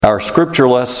Our scripture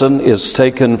lesson is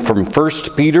taken from 1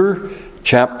 Peter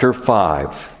chapter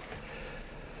 5.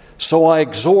 So I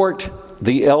exhort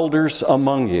the elders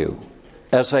among you,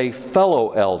 as a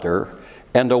fellow elder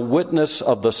and a witness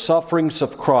of the sufferings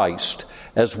of Christ,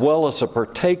 as well as a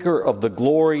partaker of the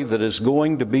glory that is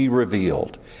going to be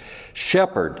revealed.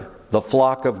 Shepherd the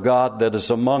flock of God that is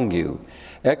among you,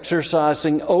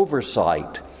 exercising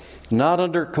oversight, not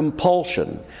under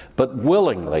compulsion, but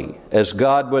willingly, as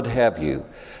God would have you,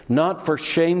 not for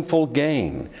shameful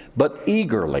gain, but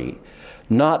eagerly,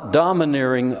 not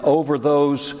domineering over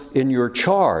those in your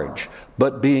charge,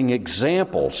 but being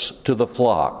examples to the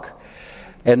flock.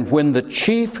 And when the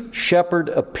chief shepherd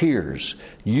appears,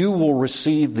 you will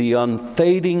receive the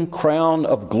unfading crown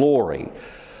of glory.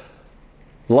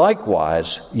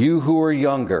 Likewise, you who are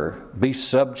younger, be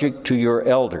subject to your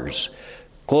elders.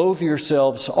 Clothe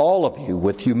yourselves, all of you,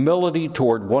 with humility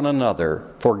toward one another,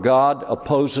 for God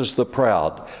opposes the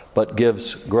proud, but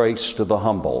gives grace to the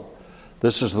humble.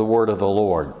 This is the word of the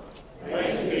Lord.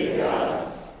 Thanks be to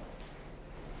God.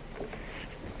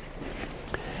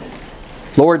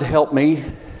 Lord, help me,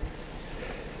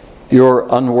 your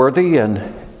unworthy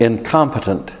and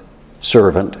incompetent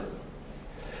servant,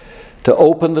 to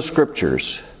open the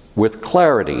Scriptures with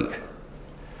clarity,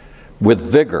 with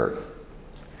vigor,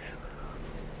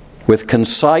 with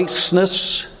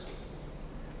conciseness,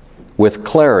 with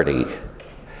clarity,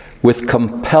 with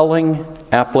compelling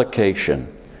application,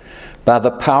 by the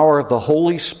power of the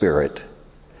Holy Spirit,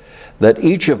 that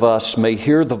each of us may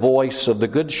hear the voice of the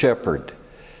Good Shepherd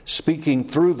speaking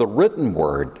through the written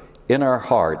word in our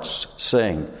hearts,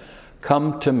 saying,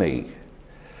 "Come to me."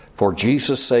 For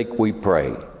Jesus' sake we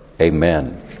pray.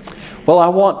 Amen. Well, I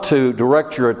want to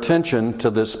direct your attention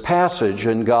to this passage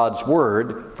in God's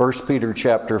Word, 1 Peter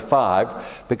chapter 5,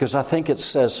 because I think it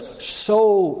says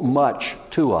so much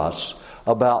to us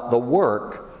about the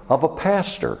work of a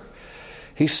pastor.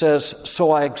 He says,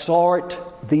 so I exhort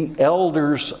the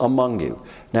elders among you.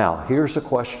 Now, here's a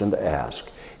question to ask.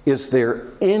 Is there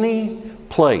any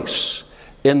place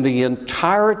in the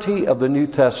entirety of the New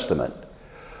Testament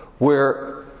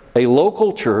where a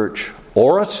local church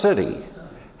or a city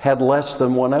had less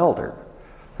than one elder?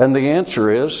 And the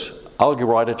answer is, I'll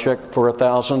write a check for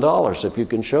 $1,000 if you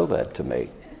can show that to me.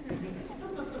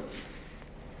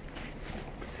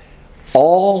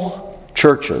 All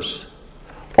churches,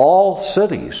 all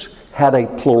cities had a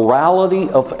plurality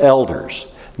of elders,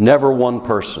 never one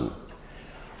person,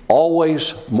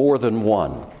 always more than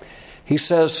one. He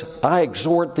says, I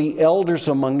exhort the elders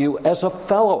among you as a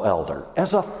fellow elder.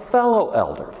 As a fellow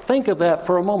elder. Think of that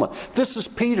for a moment. This is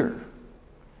Peter.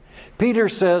 Peter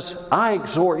says, I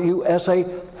exhort you as a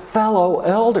fellow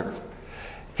elder.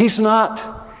 He's not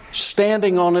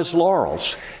standing on his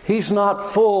laurels. He's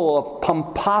not full of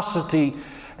pomposity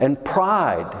and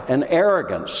pride and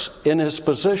arrogance in his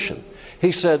position.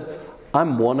 He said,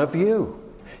 I'm one of you.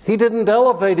 He didn't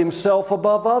elevate himself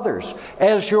above others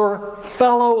as your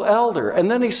fellow elder. And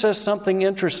then he says something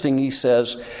interesting. He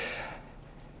says,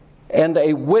 and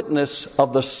a witness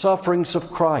of the sufferings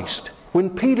of Christ. When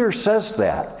Peter says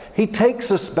that, he takes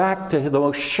us back to the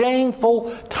most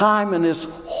shameful time in his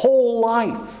whole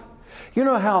life. You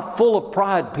know how full of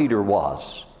pride Peter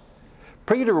was.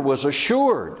 Peter was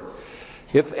assured,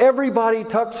 if everybody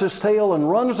tucks his tail and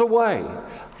runs away,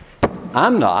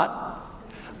 I'm not.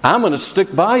 I'm going to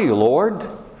stick by you, Lord.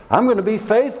 I'm going to be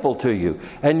faithful to you.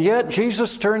 And yet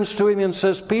Jesus turns to him and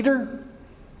says, Peter,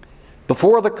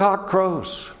 before the cock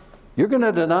crows, you're going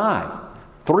to deny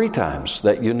 3 times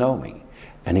that you know me.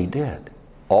 And he did.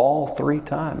 All 3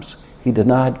 times he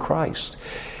denied Christ.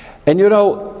 And you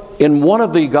know, in one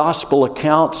of the gospel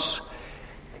accounts,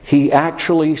 he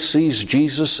actually sees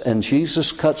Jesus and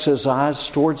Jesus cuts his eyes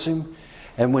towards him.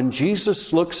 And when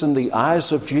Jesus looks in the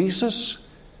eyes of Jesus,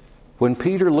 when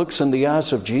Peter looks in the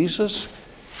eyes of Jesus,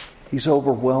 he's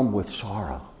overwhelmed with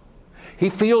sorrow. He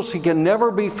feels he can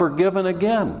never be forgiven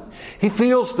again. He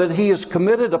feels that he has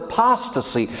committed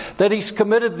apostasy, that he's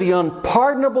committed the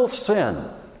unpardonable sin,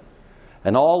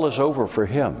 and all is over for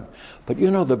him. But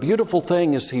you know, the beautiful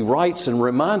thing is he writes and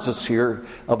reminds us here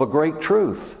of a great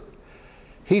truth.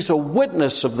 He's a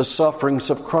witness of the sufferings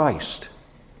of Christ.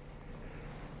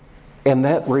 And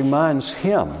that reminds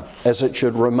him, as it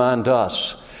should remind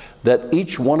us, that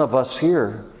each one of us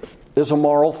here is a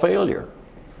moral failure.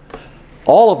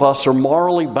 All of us are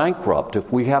morally bankrupt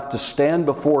if we have to stand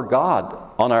before God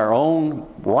on our own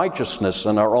righteousness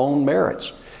and our own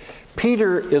merits.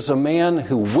 Peter is a man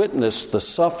who witnessed the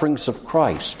sufferings of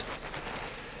Christ,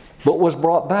 but was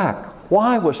brought back.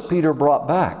 Why was Peter brought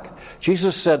back?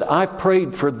 Jesus said, I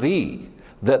prayed for thee,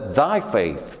 that thy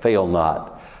faith fail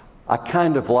not. I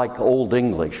kind of like Old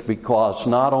English, because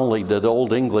not only did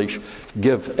Old English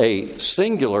give a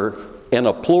singular and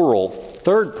a plural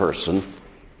third person,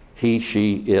 he,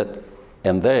 she, it,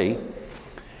 and they,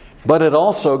 but it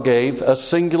also gave a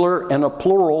singular and a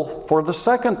plural for the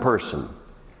second person.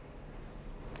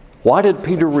 Why did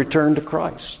Peter return to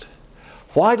Christ?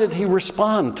 Why did he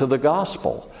respond to the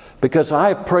gospel? Because I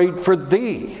have prayed for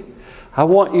thee. I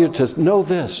want you to know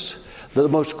this, the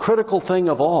most critical thing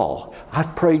of all,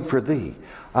 I've prayed for thee.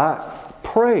 I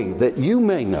pray that you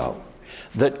may know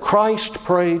that Christ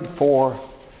prayed for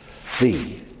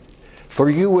thee, for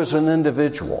you as an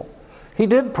individual. He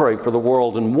did pray for the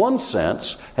world in one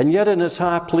sense, and yet in his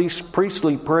high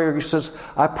priestly prayer he says,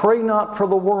 I pray not for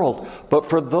the world, but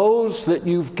for those that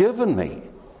you've given me.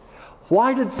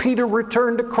 Why did Peter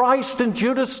return to Christ and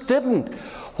Judas didn't?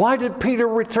 Why did Peter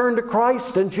return to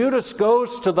Christ and Judas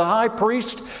goes to the high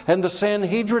priest and the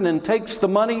Sanhedrin and takes the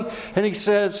money and he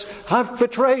says, I've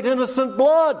betrayed innocent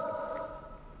blood?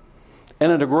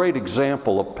 And in a great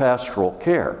example of pastoral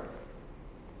care,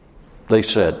 they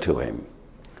said to him,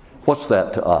 what's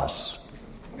that to us?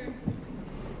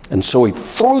 And so he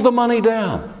threw the money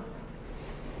down.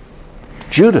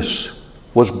 Judas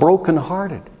was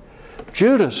brokenhearted.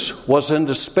 Judas was in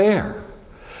despair.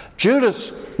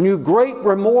 Judas knew great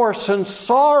remorse and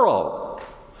sorrow,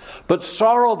 but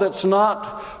sorrow that's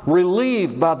not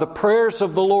relieved by the prayers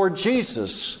of the Lord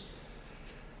Jesus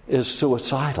is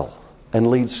suicidal and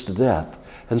leads to death.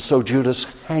 And so Judas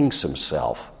hangs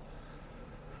himself.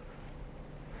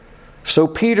 So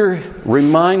Peter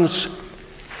reminds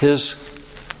his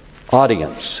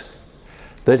audience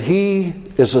that he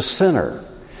is a sinner.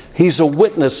 He's a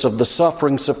witness of the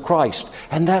sufferings of Christ.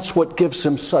 And that's what gives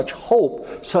him such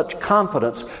hope, such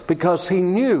confidence, because he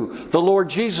knew the Lord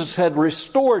Jesus had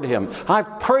restored him.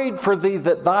 I've prayed for thee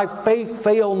that thy faith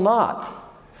fail not.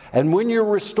 And when you're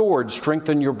restored,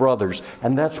 strengthen your brothers.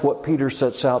 And that's what Peter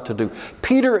sets out to do.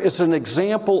 Peter is an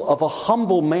example of a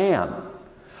humble man.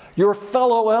 Your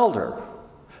fellow elder,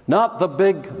 not the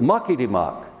big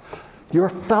muckety-muck, your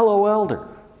fellow elder.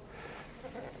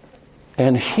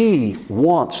 And he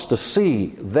wants to see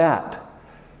that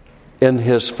in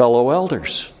his fellow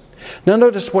elders. Now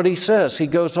notice what he says. He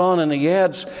goes on and he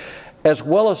adds, as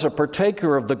well as a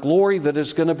partaker of the glory that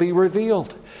is going to be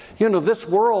revealed. You know, this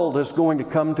world is going to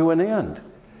come to an end.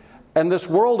 And this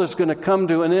world is going to come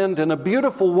to an end in a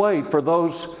beautiful way for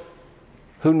those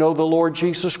who know the Lord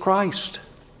Jesus Christ.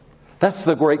 That's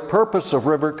the great purpose of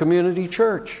River Community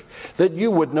Church, that you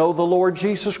would know the Lord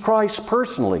Jesus Christ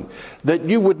personally, that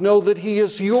you would know that He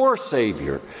is your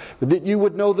Savior, that you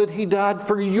would know that He died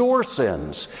for your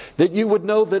sins, that you would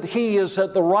know that He is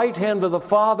at the right hand of the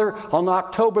Father on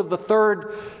October the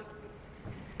 3rd,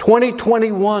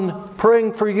 2021,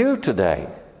 praying for you today.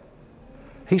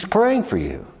 He's praying for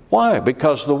you. Why?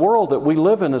 Because the world that we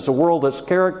live in is a world that's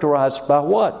characterized by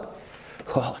what?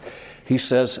 Well, he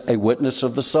says, a witness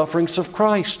of the sufferings of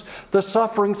Christ. The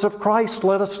sufferings of Christ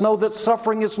let us know that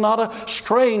suffering is not a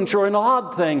strange or an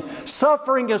odd thing.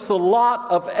 Suffering is the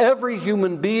lot of every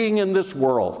human being in this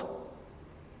world,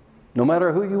 no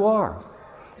matter who you are,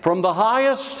 from the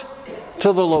highest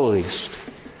to the lowest.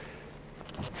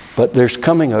 But there's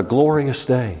coming a glorious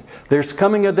day. There's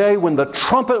coming a day when the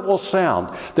trumpet will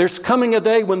sound. There's coming a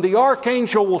day when the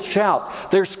archangel will shout.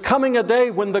 There's coming a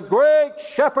day when the great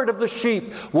shepherd of the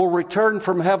sheep will return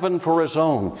from heaven for His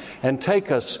own and take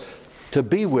us to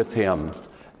be with Him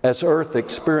as earth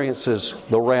experiences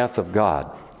the wrath of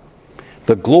God.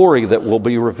 The glory that will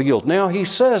be revealed. Now he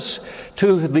says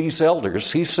to these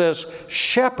elders, he says,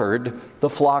 shepherd the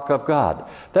flock of God.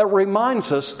 That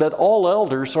reminds us that all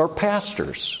elders are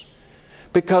pastors.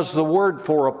 Because the word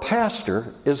for a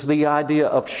pastor is the idea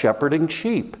of shepherding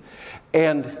sheep.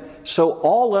 And so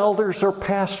all elders are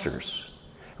pastors.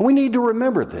 And we need to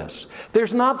remember this.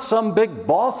 There's not some big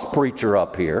boss preacher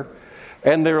up here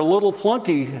and there are little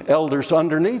flunky elders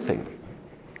underneath him.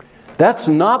 That's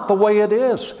not the way it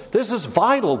is. This is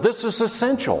vital. This is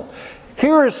essential.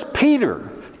 Here is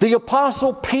Peter, the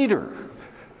Apostle Peter,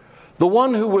 the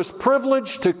one who was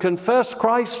privileged to confess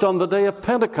Christ on the day of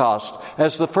Pentecost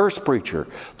as the first preacher.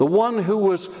 The one who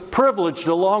was privileged,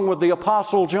 along with the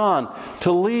Apostle John,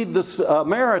 to lead the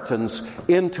Samaritans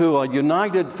into a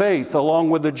united faith along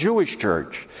with the Jewish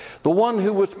church. The one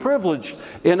who was privileged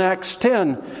in Acts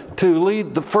 10 to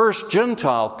lead the first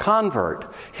Gentile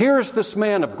convert. Here's this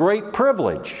man of great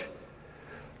privilege,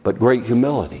 but great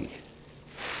humility.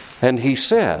 And he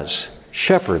says,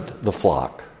 shepherd the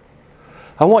flock.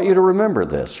 I want you to remember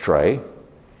this, Trey,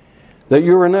 that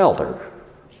you're an elder.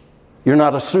 You're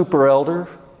not a super elder.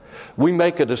 We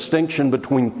make a distinction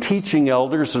between teaching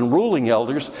elders and ruling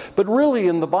elders, but really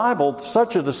in the Bible,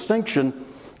 such a distinction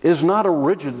is not a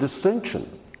rigid distinction.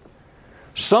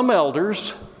 Some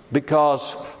elders,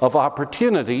 because of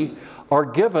opportunity, are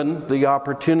given the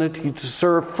opportunity to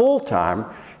serve full-time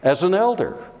as an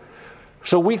elder.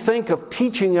 So we think of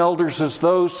teaching elders as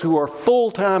those who are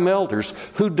full-time elders,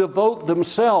 who devote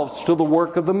themselves to the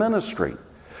work of the ministry.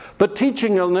 But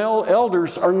teaching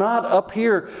elders are not up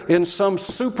here in some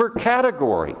super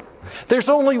category. There's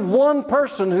only one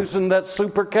person who's in that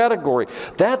super category.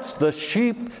 That's the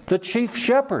chief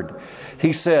shepherd.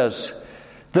 He says,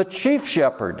 the chief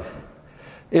shepherd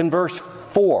in verse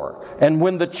 4, and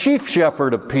when the chief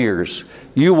shepherd appears,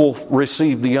 you will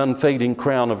receive the unfading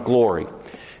crown of glory.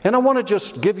 And I want to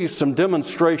just give you some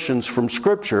demonstrations from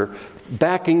Scripture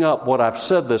backing up what I've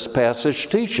said this passage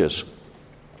teaches.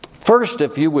 First,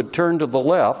 if you would turn to the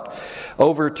left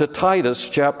over to Titus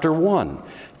chapter 1.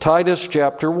 Titus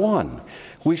chapter 1.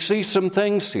 We see some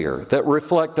things here that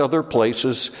reflect other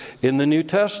places in the New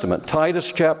Testament.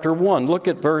 Titus chapter 1. Look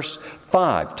at verse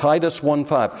 5. Titus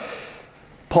 1:5.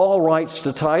 Paul writes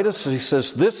to Titus, he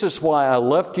says, "This is why I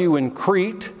left you in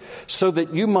Crete, so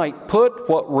that you might put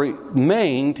what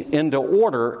remained into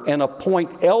order and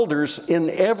appoint elders in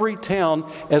every town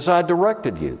as I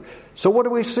directed you." So what do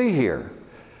we see here?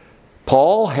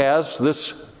 Paul has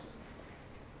this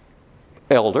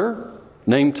elder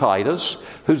named Titus,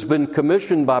 who's been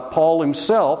commissioned by Paul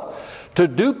himself to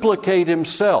duplicate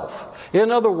himself.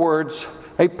 In other words,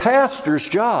 a pastor's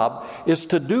job is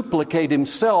to duplicate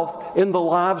himself in the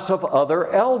lives of other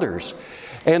elders.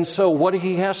 And so what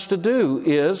he has to do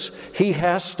is he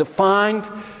has to find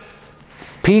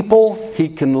people he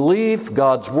can leave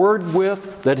God's word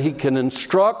with, that he can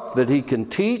instruct, that he can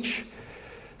teach,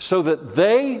 so that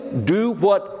they do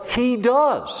what he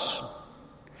does.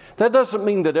 That doesn't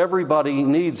mean that everybody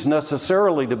needs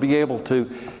necessarily to be able to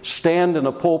stand in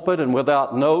a pulpit and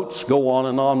without notes go on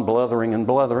and on, blethering and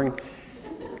blethering.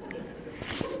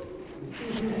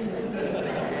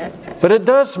 But it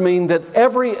does mean that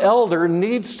every elder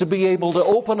needs to be able to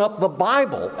open up the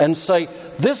Bible and say,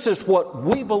 this is what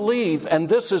we believe and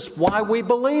this is why we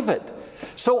believe it.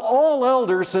 So all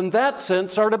elders in that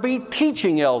sense are to be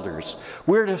teaching elders.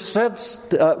 We're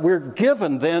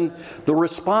given then the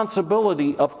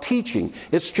responsibility of teaching.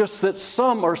 It's just that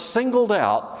some are singled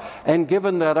out and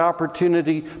given that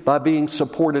opportunity by being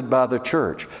supported by the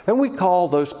church. And we call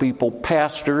those people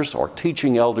pastors or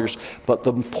teaching elders, but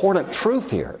the important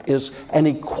truth here is an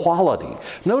equality.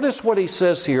 Notice what he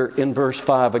says here in verse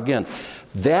 5 again.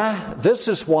 This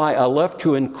is why I left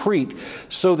you in Crete,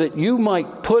 so that you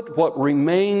might put what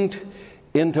remained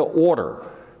into order.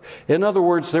 In other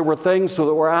words, there were things that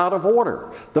were out of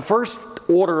order. The first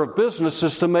order of business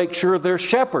is to make sure they're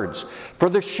shepherds for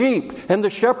the sheep, and the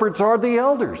shepherds are the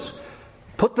elders.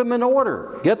 Put them in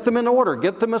order. Get them in order.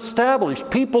 Get them established.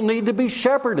 People need to be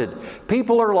shepherded.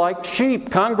 People are like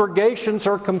sheep. Congregations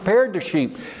are compared to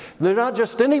sheep. They're not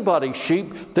just anybody's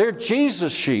sheep. They're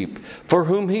Jesus' sheep for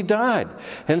whom he died.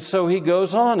 And so he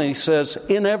goes on and he says,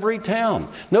 in every town.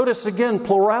 Notice again,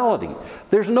 plurality.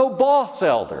 There's no boss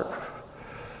elder.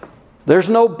 There's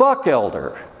no buck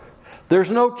elder. There's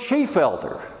no chief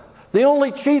elder. The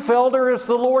only chief elder is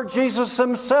the Lord Jesus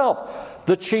himself,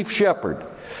 the chief shepherd.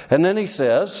 And then he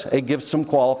says, he gives some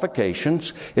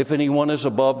qualifications. If anyone is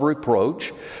above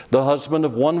reproach, the husband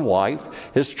of one wife,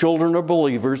 his children are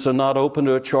believers and not open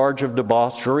to a charge of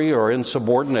debauchery or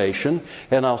insubordination.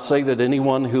 And I'll say that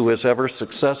anyone who has ever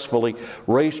successfully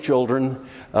raised children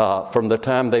from the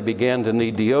time they began to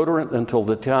need deodorant until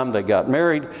the time they got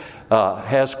married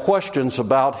has questions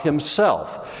about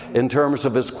himself in terms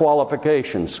of his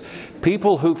qualifications.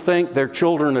 People who think their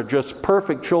children are just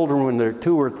perfect children when they're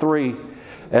 2 or 3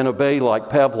 and obey like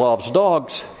Pavlov's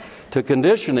dogs to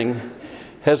conditioning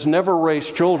has never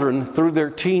raised children through their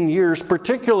teen years,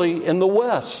 particularly in the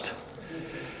West.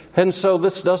 And so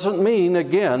this doesn't mean,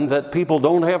 again, that people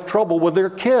don't have trouble with their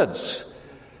kids.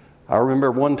 I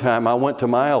remember one time I went to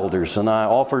my elders and I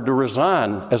offered to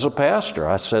resign as a pastor.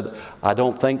 I said, I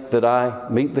don't think that I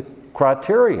meet the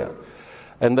criteria.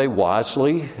 And they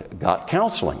wisely got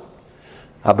counseling.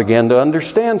 I began to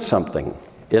understand something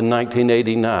in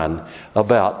 1989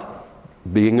 about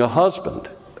being a husband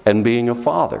and being a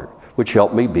father, which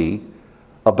helped me be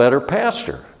a better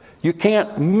pastor. You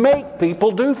can't make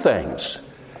people do things.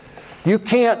 You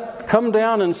can't come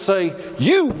down and say,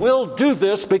 you will do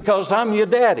this because I'm your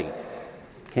daddy.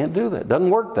 Can't do that. Doesn't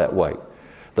work that way.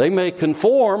 They may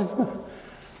conform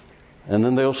and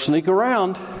then they'll sneak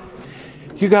around.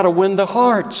 You got to win the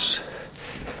hearts.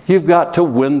 You've got to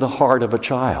win the heart of a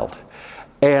child.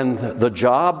 And the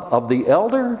job of the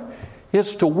elder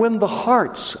is to win the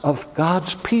hearts of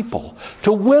God's people,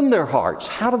 to win their hearts.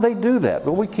 How do they do that?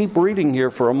 Well, we keep reading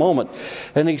here for a moment,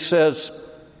 and he says,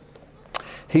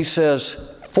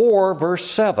 4, verse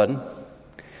 7,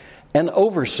 an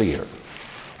overseer.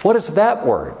 What is that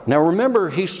word? Now remember,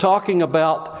 he's talking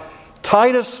about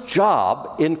Titus'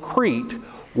 job in Crete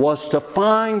was to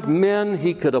find men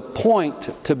he could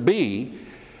appoint to be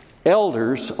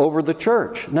elders over the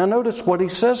church. Now notice what he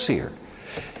says here.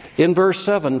 In verse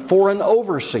 7, for an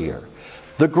overseer.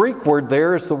 The Greek word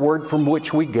there is the word from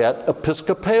which we get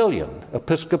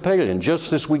Episcopalian,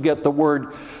 just as we get the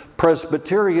word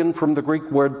Presbyterian from the Greek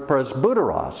word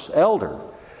presbyteros, elder,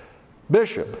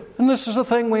 bishop. And this is the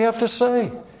thing we have to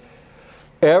say.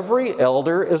 Every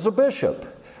elder is a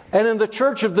bishop. And in the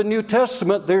church of the New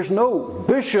Testament, there's no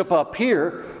bishop up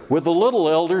here with the little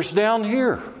elders down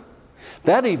here.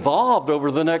 That evolved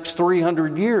over the next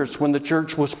 300 years when the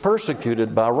church was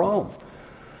persecuted by Rome.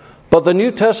 But the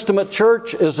New Testament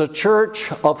church is a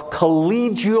church of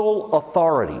collegial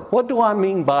authority. What do I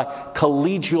mean by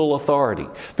collegial authority?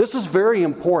 This is very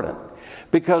important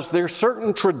because there are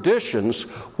certain traditions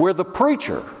where the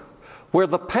preacher, where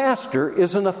the pastor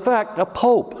is in effect a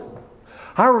pope.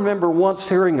 I remember once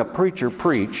hearing a preacher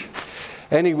preach,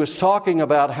 and he was talking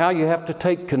about how you have to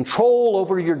take control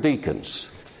over your deacons.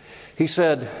 He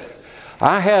said,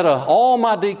 I had all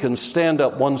my deacons stand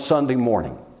up one Sunday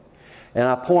morning, and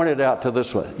I pointed out to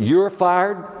this one, you're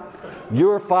fired, and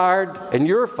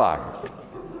you're fired.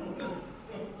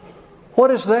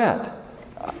 What is that?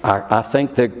 I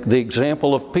think the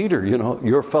example of Peter,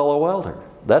 your fellow elder.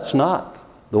 That's not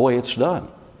the way it's done.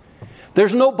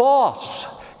 There's no boss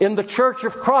in the church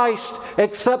of Christ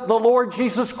except the Lord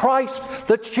Jesus Christ,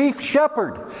 the chief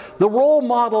shepherd, the role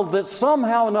model that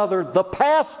somehow or another the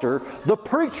pastor, the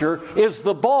preacher, is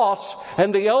the boss,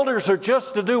 and the elders are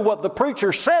just to do what the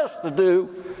preacher says to do.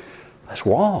 That's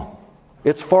wrong.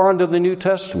 It's foreign to the New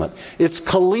Testament. It's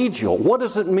collegial. What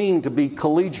does it mean to be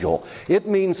collegial? It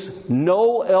means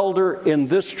no elder in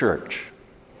this church,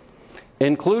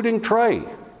 including Trey,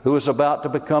 who is about to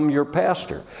become your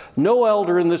pastor. No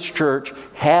elder in this church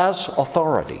has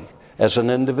authority as an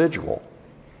individual.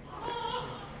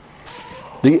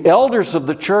 The elders of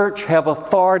the church have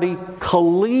authority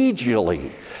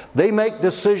collegially. They make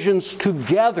decisions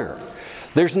together.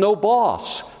 There's no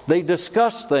boss. They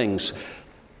discuss things.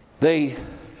 They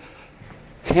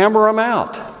hammer them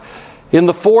out. In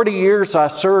the 40 years I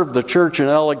served the church in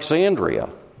Alexandria,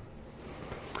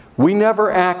 we never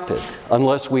acted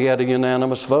unless we had a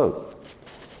unanimous vote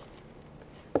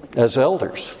as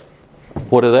elders.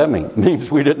 What did that mean? It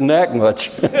means we didn't act much.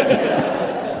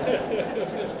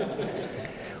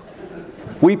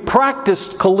 We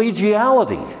practiced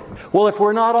collegiality. Well, if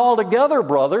we're not all together,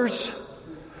 brothers,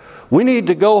 we need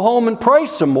to go home and pray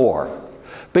some more.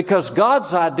 Because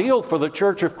God's ideal for the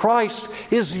church of Christ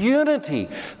is unity.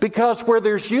 Because where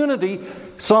there's unity,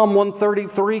 Psalm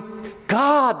 133,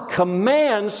 God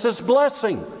commands His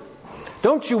blessing.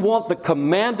 Don't you want the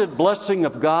commanded blessing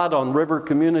of God on River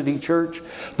Community Church?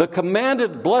 The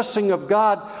commanded blessing of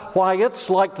God, why, it's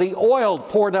like the oil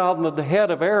poured out on the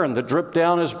head of Aaron that dripped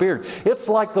down his beard. It's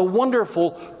like the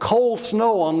wonderful cold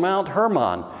snow on Mount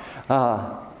Hermon.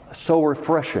 So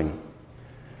refreshing,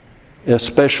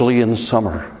 especially in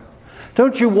summer.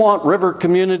 Don't you want River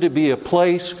Community to be a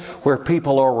place where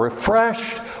people are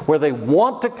refreshed, where they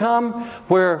want to come,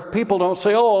 where people don't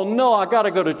say, oh no, I got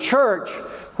to go to church,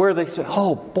 where they say,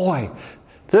 oh boy,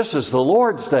 this is the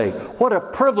Lord's Day. What a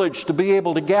privilege to be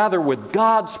able to gather with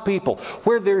God's people,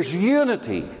 where there's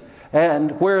unity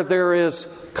and where there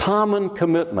is common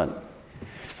commitment.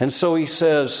 And so he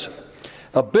says,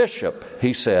 a bishop,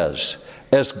 he says,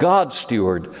 as God's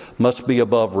steward, must be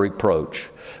above reproach,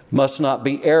 must not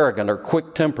be arrogant or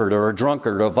quick-tempered or a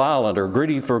drunkard or violent or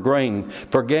greedy for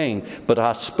gain, but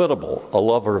hospitable, a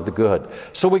lover of the good.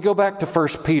 So we go back to 1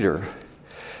 Peter,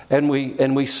 and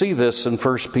we see this in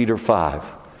 1 Peter 5.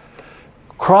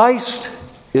 Christ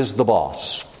is the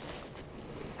boss.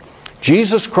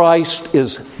 Jesus Christ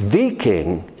is the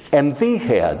king and the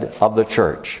head of the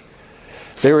church.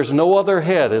 There is no other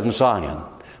head in Zion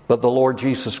but the Lord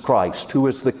Jesus Christ, who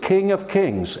is the King of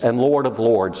kings and Lord of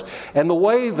lords. And the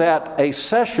way that a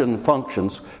session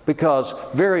functions, because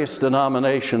various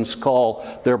denominations call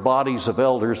their bodies of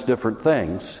elders different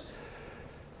things,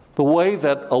 the way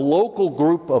that a local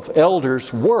group of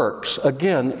elders works,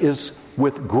 again, is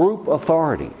with group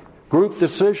authority, group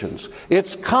decisions.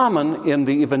 It's common in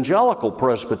the Evangelical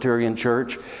Presbyterian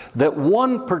Church that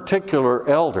one particular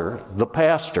elder, the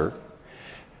pastor,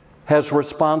 has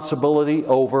responsibility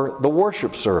over the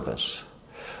worship service.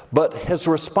 But his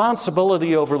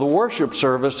responsibility over the worship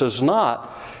service is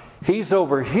not He's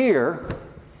over here,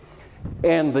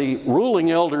 and the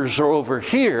ruling elders are over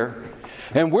here,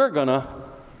 and we're going to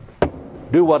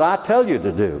do what I tell you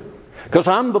to do, because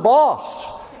I'm the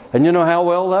boss. And you know how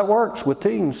well that works with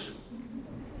teams.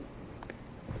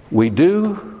 We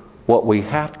do what we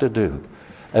have to do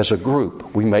as a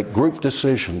group. We make group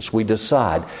decisions. We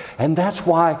decide. And that's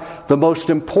why the most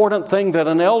important thing that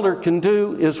an elder can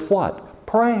do is what?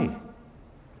 Pray.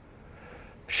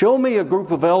 Show me a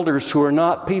group of elders who are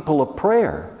not people of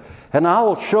prayer, and I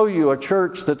will show you a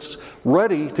church that's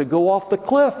ready to go off the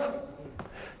cliff.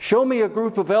 Show me a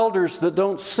group of elders that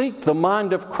don't seek the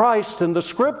mind of Christ in the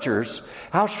Scriptures.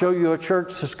 I'll show you a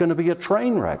church that's going to be a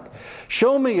train wreck.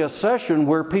 Show me a session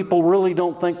where people really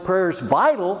don't think prayer is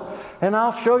vital, and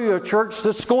I'll show you a church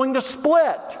that's going to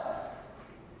split.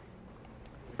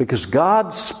 Because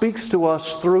God speaks to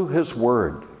us through His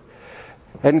Word.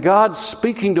 And God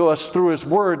speaking to us through His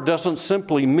Word doesn't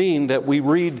simply mean that we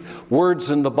read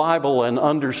words in the Bible and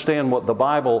understand what the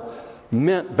Bible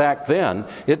meant back then.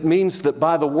 It means that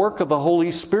by the work of the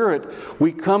Holy Spirit,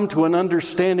 we come to an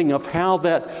understanding of how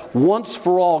that once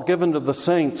for all given to the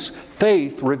saints,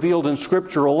 faith revealed in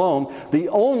Scripture alone, the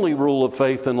only rule of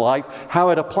faith in life, how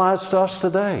it applies to us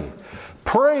today.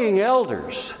 Praying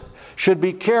elders should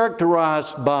be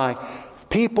characterized by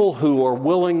people who are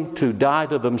willing to die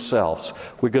to themselves.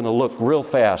 We're going to look real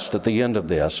fast at the end of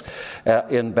this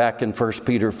back in 1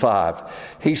 Peter 5.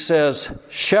 He says,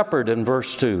 shepherd in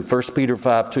verse 2, 1 Peter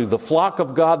 5:2, the flock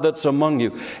of God that's among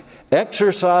you,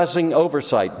 exercising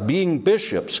oversight, being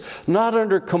bishops, not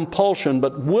under compulsion,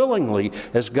 but willingly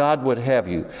as God would have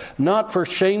you, not for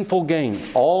shameful gain.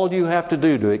 All you have to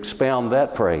do to expound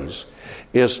that phrase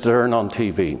is turn on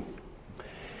TV.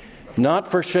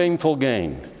 Not for shameful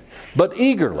gain, but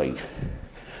eagerly,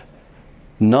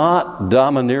 not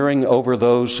domineering over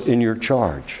those in your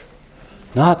charge.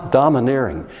 Not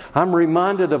domineering. I'm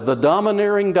reminded of the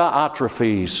domineering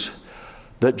Diotrephes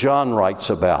that John writes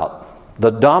about.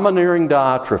 The domineering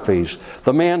Diotrephes,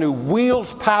 the man who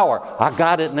wields power. I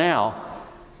got it now.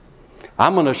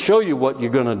 I'm going to show you what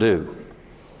you're going to do.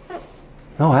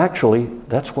 No, actually,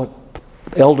 that's what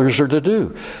elders are to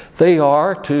do. They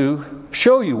are to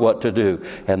show you what to do.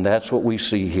 And that's what we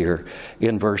see here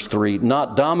in verse 3.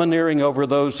 Not domineering over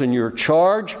those in your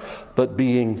charge, but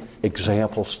being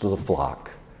examples to the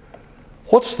flock.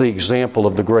 What's the example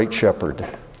of the great shepherd?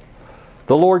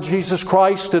 The Lord Jesus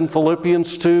Christ in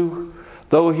Philippians 2,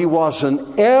 though He was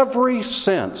in every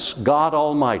sense God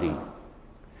Almighty,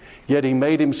 yet He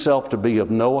made Himself to be of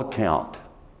no account.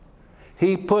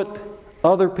 He put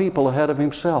other people ahead of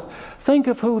Himself. Think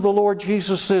of who the Lord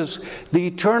Jesus is, the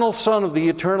eternal Son of the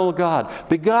eternal God,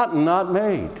 begotten, not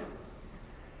made.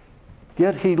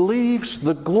 Yet He leaves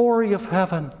the glory of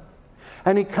heaven,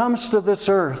 and He comes to this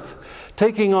earth,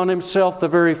 taking on Himself the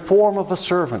very form of a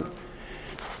servant.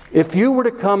 If you were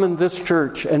to come in this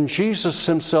church and Jesus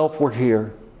Himself were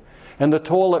here, and the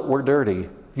toilet were dirty,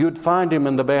 you'd find Him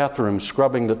in the bathroom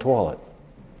scrubbing the toilet.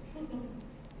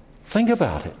 Think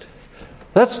about it.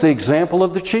 That's the example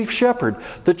of the chief shepherd.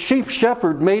 The chief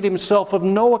shepherd made himself of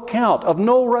no account, of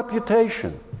no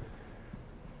reputation.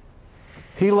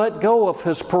 He let go of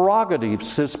his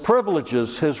prerogatives, his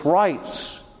privileges, his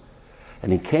rights,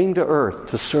 and he came to earth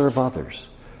to serve others.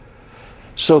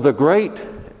 So the great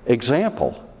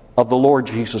example of the Lord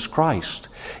Jesus Christ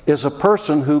is a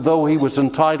person who, though he was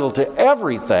entitled to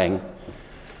everything,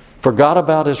 forgot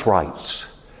about his rights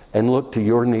and looked to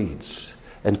your needs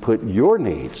and put your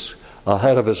needs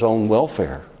ahead of his own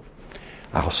welfare.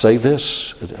 I'll say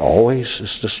this, it always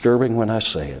is disturbing when I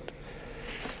say it.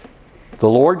 The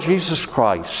Lord Jesus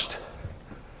Christ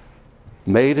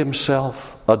made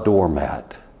Himself a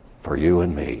doormat for you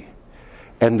and me.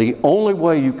 And the only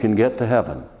way you can get to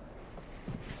heaven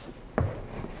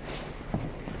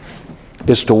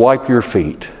is to wipe your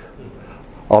feet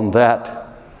on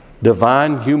that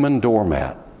divine human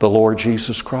doormat, the Lord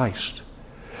Jesus Christ.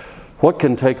 What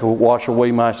can wash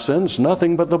away my sins?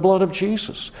 Nothing but the blood of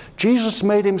Jesus. Jesus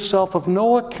made Himself of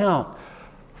no account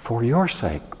for your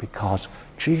sake because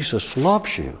Jesus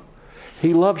loves you.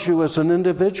 He loves you as an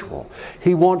individual.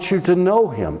 He wants you to know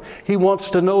Him. He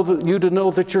wants to know you to know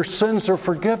that your sins are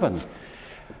forgiven.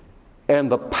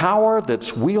 And the power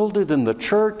that's wielded in the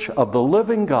church of the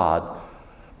living God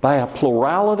by a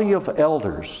plurality of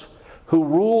elders who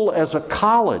rule as a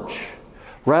college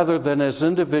rather than as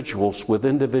individuals with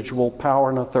individual power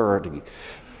and authority,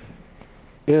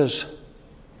 is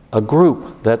a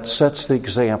group that sets the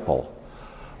example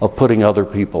of putting other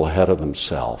people ahead of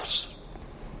themselves.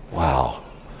 Wow.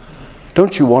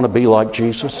 Don't you want to be like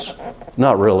Jesus?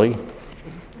 Not really.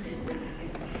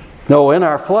 No, in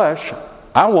our flesh,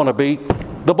 I want to be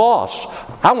the boss.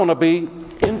 I want to be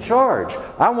in charge.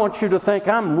 I want you to think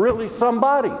I'm really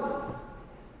somebody.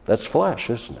 That's flesh,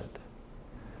 isn't it?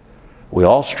 We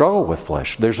all struggle with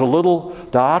flesh. There's a little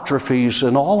Diotrephes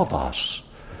in all of us.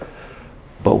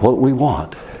 But what we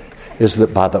want is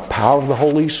that by the power of the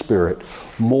Holy Spirit,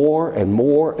 more and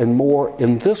more and more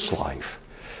in this life,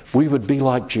 we would be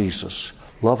like Jesus,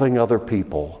 loving other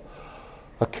people,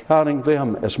 accounting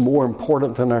them as more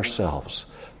important than ourselves.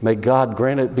 May God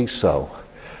grant it be so.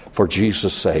 For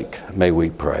Jesus' sake, may we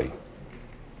pray.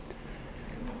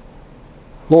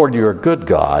 Lord, you're a good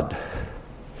God,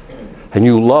 and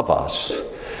you love us.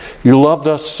 You loved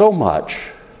us so much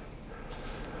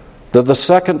that the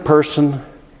second person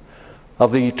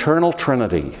of the eternal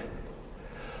Trinity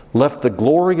left the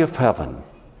glory of heaven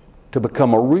to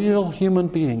become a real human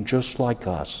being just like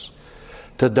us,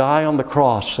 to die on the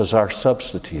cross as our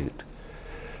substitute,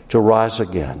 to rise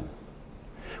again.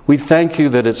 We thank you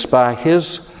that it's by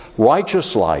his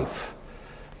righteous life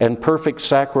and perfect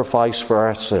sacrifice for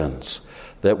our sins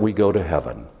that we go to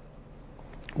heaven.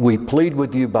 We plead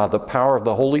with you by the power of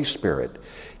the Holy Spirit,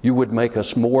 you would make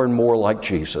us more and more like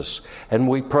Jesus. And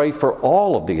we pray for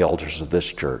all of the elders of this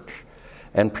church,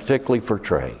 and particularly for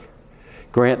Trey.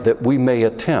 Grant that we may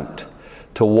attempt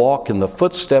to walk in the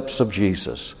footsteps of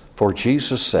Jesus. For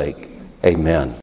Jesus' sake, amen.